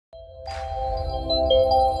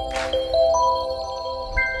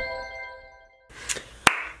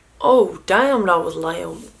Oh, damn, that was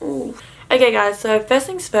loud. Ooh. Okay guys, so first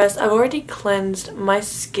things first, I've already cleansed my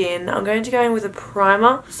skin. I'm going to go in with a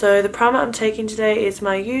primer. So the primer I'm taking today is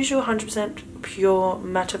my usual 100% pure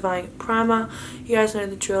mattifying primer. You guys know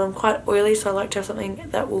the drill. I'm quite oily, so I like to have something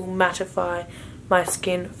that will mattify my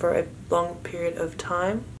skin for a long period of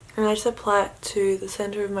time. And I just apply it to the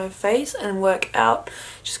center of my face and work out,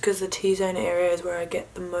 just because the T-zone area is where I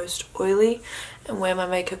get the most oily and where my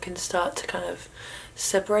makeup can start to kind of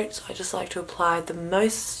separate. So I just like to apply the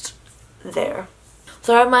most there.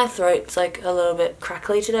 Sorry, my throat's like a little bit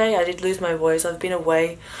crackly today. I did lose my voice. I've been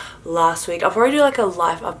away last week. I'll probably do like a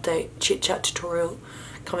life update chit chat tutorial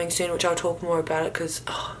coming soon, which I'll talk more about it, because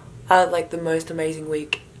I had like the most amazing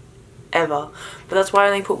week ever. But that's why I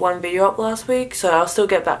only put one video up last week, so I'll still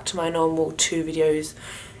get back to my normal 2 videos,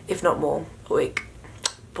 if not more, a week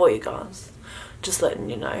for you guys. Just letting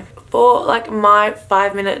you know. For like my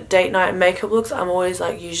 5-minute date night makeup looks, I'm always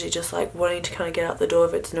like usually just like wanting to kind of get out the door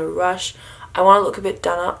if it's no rush. I want to look a bit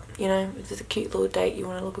done up, you know, if it's a cute little date, you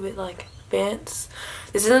want to look a bit like fancy.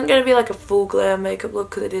 This isn't going to be like a full glam makeup look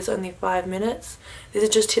because it is only 5 minutes. These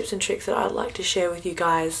are just tips and tricks that I'd like to share with you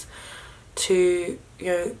guys to, you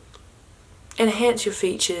know, enhance your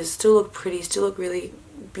features, still look pretty, still look really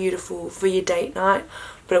beautiful for your date night,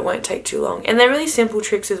 but it won't take too long. And they're really simple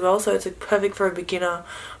tricks as well, so it's perfect for a beginner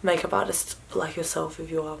makeup artist like yourself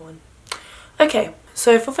if you are one. Okay,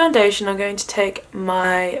 so for foundation, I'm going to take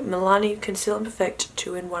my Milani Conceal and Perfect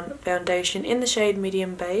 2-in-1 foundation in the shade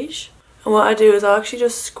Medium Beige. And what I do is I'll actually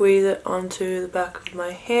just squeeze it onto the back of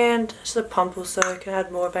my hand, just a pump or so, I can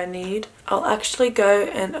add more if I need. I'll actually go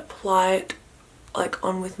and apply it like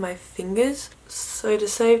on with my fingers. So to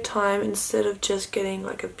save time, instead of just getting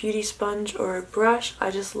like a beauty sponge or a brush,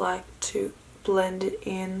 I just like to blend it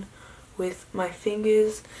in with my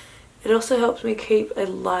fingers. It also helps me keep a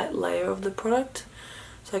light layer of the product,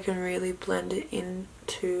 so I can really blend it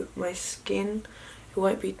into my skin. It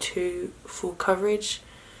won't be too full coverage.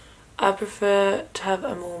 I prefer to have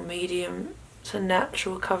a more medium to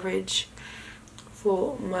natural coverage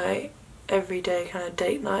for my everyday kind of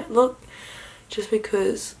date night look, just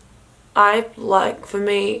because for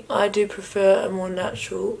me, I do prefer a more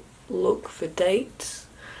natural look for dates,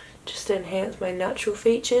 just to enhance my natural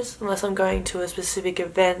features, unless I'm going to a specific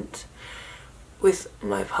event with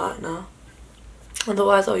my partner.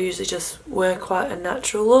 Otherwise I'll usually just wear quite a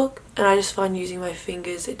natural look, and I just find using my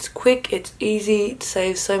fingers, it's quick, it's easy, it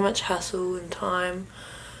saves so much hassle and time,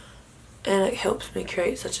 and it helps me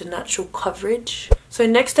create such a natural coverage. So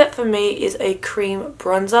next step for me is a cream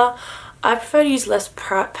bronzer. I prefer to use less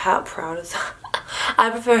powders.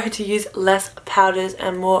 I prefer to use less powders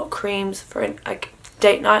and more creams for an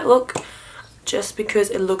date night look, just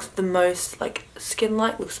because it looks the most like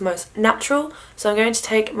skin-like, looks the most natural. So I'm going to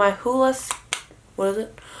take my Hoola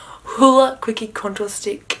Quickie Contour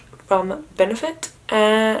Stick from Benefit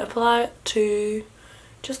and apply it to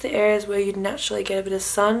just the areas where you'd naturally get a bit of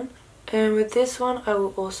sun. And with this one, I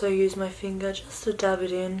will also use my finger just to dab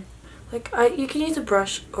it in. You can use a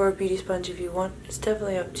brush or a beauty sponge if you want, it's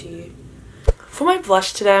definitely up to you. For my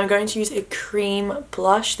blush today, I'm going to use a cream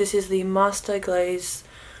blush. This is the Master Glaze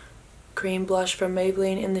cream blush from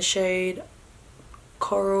Maybelline in the shade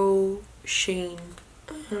Coral Sheen.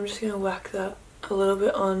 And I'm just going to whack that a little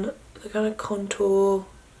bit on the kind of contour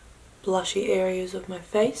blushy areas of my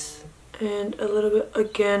face, and a little bit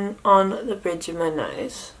again on the bridge of my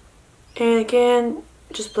nose. And again,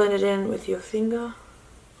 just blend it in with your finger.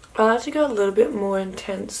 I like to go a little bit more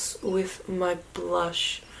intense with my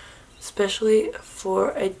blush, especially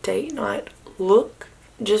for a date night look,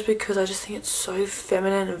 just because I just think it's so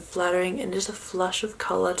feminine and flattering, and just a flush of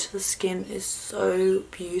colour to the skin is so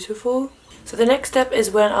beautiful. So the next step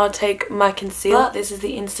is when I'll take my concealer. This is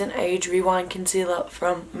the Instant Age Rewind Concealer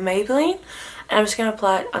from Maybelline, and I'm just going to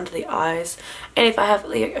apply it under the eyes. And if I have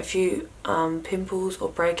like a few pimples or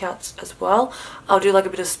breakouts as well, I'll do like a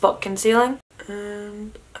bit of spot concealing.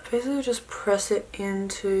 And I basically just press it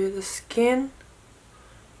into the skin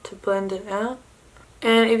to blend it out.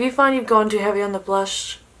 And if you find you've gone too heavy on the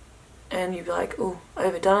blush and you're like, oh,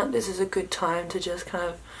 overdone it, this is a good time to just kind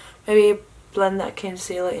of maybe blend that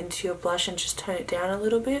concealer into your blush and just tone it down a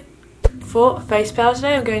little bit. For face powder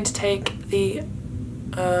today, I'm going to take the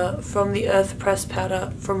from the Earth Press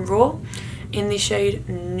powder from Raw in the shade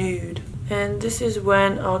Nude. And this is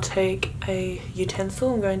when I'll take a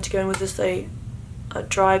utensil. I'm going to go in with just a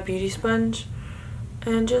dry beauty sponge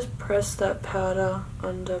and just press that powder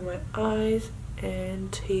under my eyes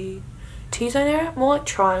and T-zone area, more like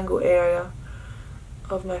triangle area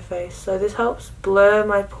of my face. So this helps blur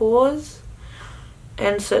my pores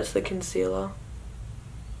and sets the concealer.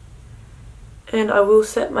 And I will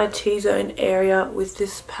set my T-zone area with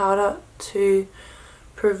this powder to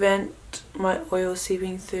prevent my oil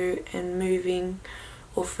seeping through and moving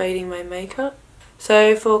or fading my makeup.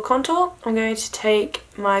 So for contour, I'm going to take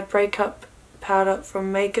my breakup powder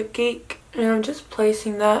from Makeup Geek, and I'm just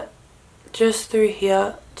placing that just through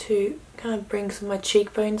here to kind of bring some of my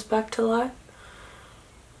cheekbones back to life.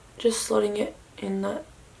 Just slotting it in that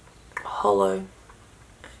hollow,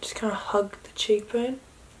 just kind of hug the cheekbone.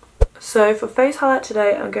 So for face highlight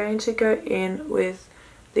today, I'm going to go in with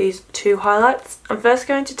these two highlights. I'm first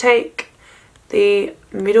going to take the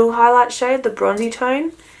middle highlight shade, the bronzy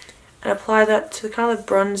tone, and apply that to kind of the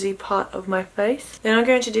bronzy part of my face. Then I'm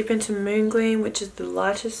going to dip into Moon Gleam, which is the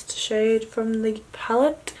lightest shade from the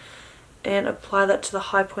palette, and apply that to the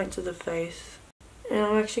high points of the face. And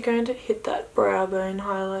I'm actually going to hit that brow bone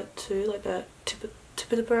highlight too, like that tip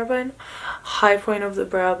of the brow bone, high point of the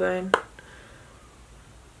brow bone.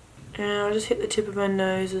 And I'll just hit the tip of my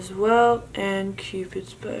nose as well, and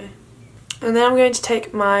Cupid's bow. And then I'm going to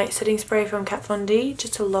take my setting spray from Kat Von D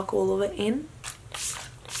just to lock all of it in.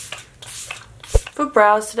 For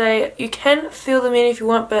brows today, you can fill them in if you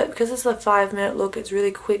want, but because it's a 5-minute look, it's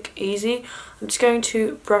really quick, easy. I'm just going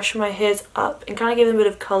to brush my hairs up and kind of give them a bit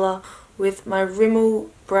of colour with my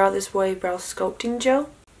Rimmel Brow This Way Brow Sculpting Gel.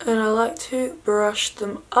 And I like to brush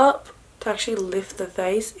them up to actually lift the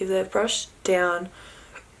face. If they're brushed down,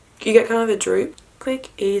 you get kind of a droop. Quick,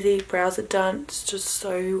 easy, brows are done. It's just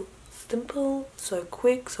so simple, so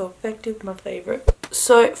quick, so effective, my favourite.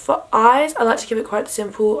 So for eyes, I like to keep it quite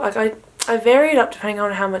simple. Like I vary it up depending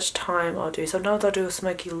on how much time I'll do. Sometimes I'll do a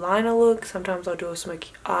smoky liner look, sometimes I'll do a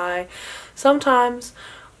smoky eye, sometimes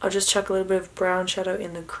I'll just chuck a little bit of brown shadow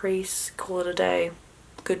in the crease, call it a day,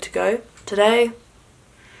 good to go. Today,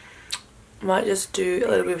 I might just do a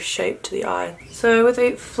little bit of shape to the eye. So with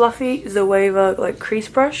a fluffy Zoeva like crease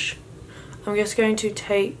brush, I'm just going to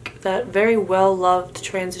take that very well loved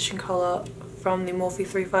transition colour from the Morphe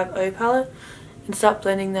 350 palette and start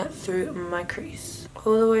blending that through my crease.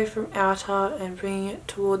 All the way from outer and bringing it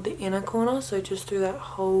toward the inner corner, so just through that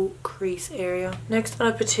whole crease area. Next, on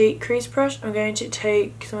a petite crease brush, I'm going to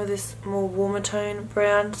take some of this more warmer tone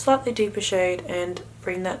brown, slightly deeper shade, and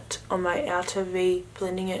bring that on my outer V,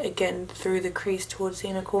 blending it again through the crease towards the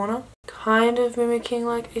inner corner. Kind of mimicking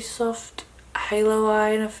like a soft halo eye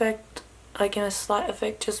in effect, like in a slight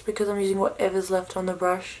effect, just because I'm using whatever's left on the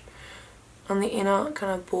brush on the inner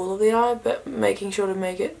kind of ball of the eye, but making sure to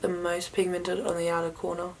make it the most pigmented on the outer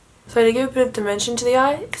corner. So to give a bit of dimension to the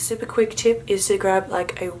eye, a super quick tip is to grab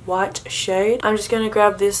like a white shade. I'm just going to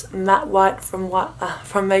grab this matte white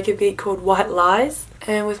from Makeup Geek called White Lies,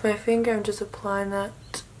 and with my finger I'm just applying that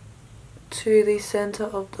to the centre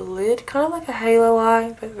of the lid, kind of like a halo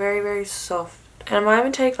eye, but very, very soft. And I might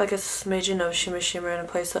even take like a smidgen of Shimmer Shimmer and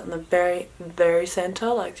place that in the very, very centre,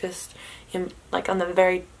 like just in, like on the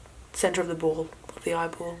very centre of the ball, of the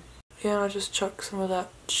eyeball. Yeah, I'll just chuck some of that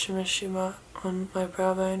Shimmer Shimmer on my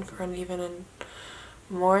brow bone for an even and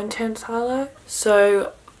more intense highlight.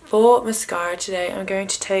 So for mascara today, I'm going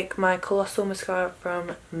to take my Colossal Mascara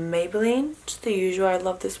from Maybelline. Just the usual, I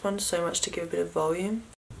love this one so much to give a bit of volume.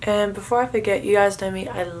 And before I forget, you guys know me,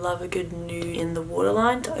 I love a good nude in the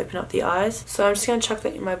waterline to open up the eyes. So I'm just going to chuck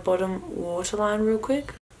that in my bottom waterline real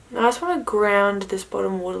quick. Now I just want to ground this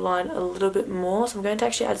bottom waterline a little bit more, so I'm going to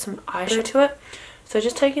actually add some eyeshadow to it. So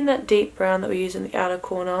just taking that deep brown that we use in the outer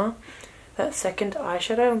corner, that second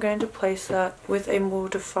eyeshadow, I'm going to place that with a more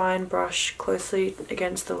defined brush closely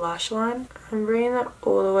against the lash line. I'm bringing that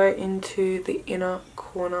all the way into the inner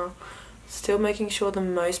corner, still making sure the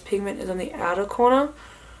most pigment is on the outer corner.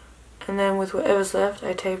 And then with whatever's left,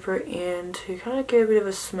 I taper it in to kind of give a bit of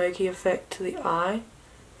a smoky effect to the eye,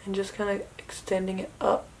 and just kind of extending it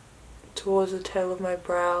up towards the tail of my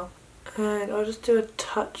brow. And I'll just do a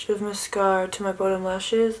touch of mascara to my bottom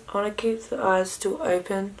lashes. I want to keep the eyes still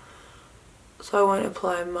open, so I won't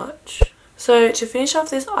apply much. So to finish off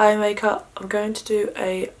this eye makeup, I'm going to do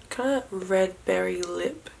a kind of red berry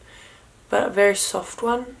lip, but a very soft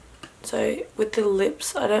one. So with the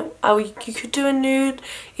lips, you could do a nude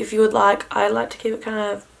if you would like. I like to keep it kind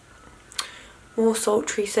of more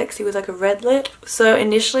sultry, sexy with like a red lip. So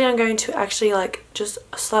initially I'm going to actually like just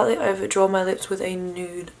slightly overdraw my lips with a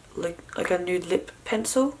nude, like a nude lip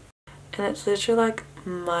pencil. And it's literally like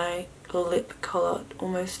my lip colour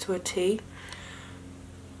almost to a T.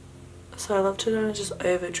 So I love to just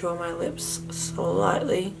overdraw my lips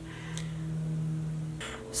slightly.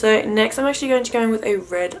 So next I'm actually going to go in with a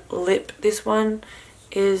red lip. This one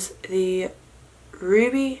is the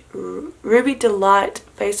Ruby Delight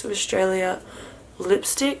Face of Australia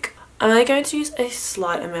lipstick. I'm only going to use a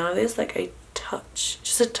slight amount of this, like a touch.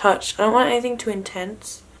 Just a touch. I don't want anything too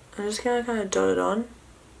intense. I'm just going to kind of dot it on.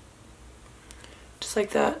 Just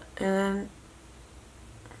like that. And then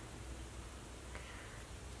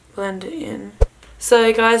blend it in.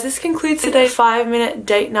 So guys, this concludes today's 5-minute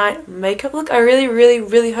date night makeup look. I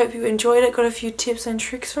really hope you enjoyed it. Got a few tips and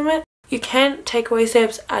tricks from it. You can take away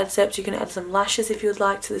steps, add steps. You can add some lashes if you would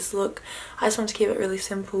like to this look. I just want to keep it really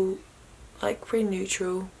simple, like pretty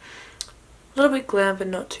neutral. A little bit glam, but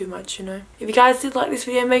not too much, you know. If you guys did like this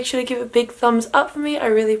video, make sure to give it a big thumbs up for me. I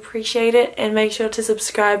really appreciate it. And make sure to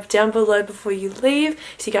subscribe down below before you leave,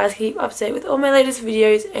 so you guys keep up to date with all my latest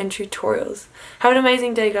videos and tutorials. Have an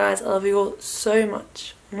amazing day, guys. I love you all so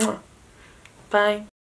much. Mwah. Bye.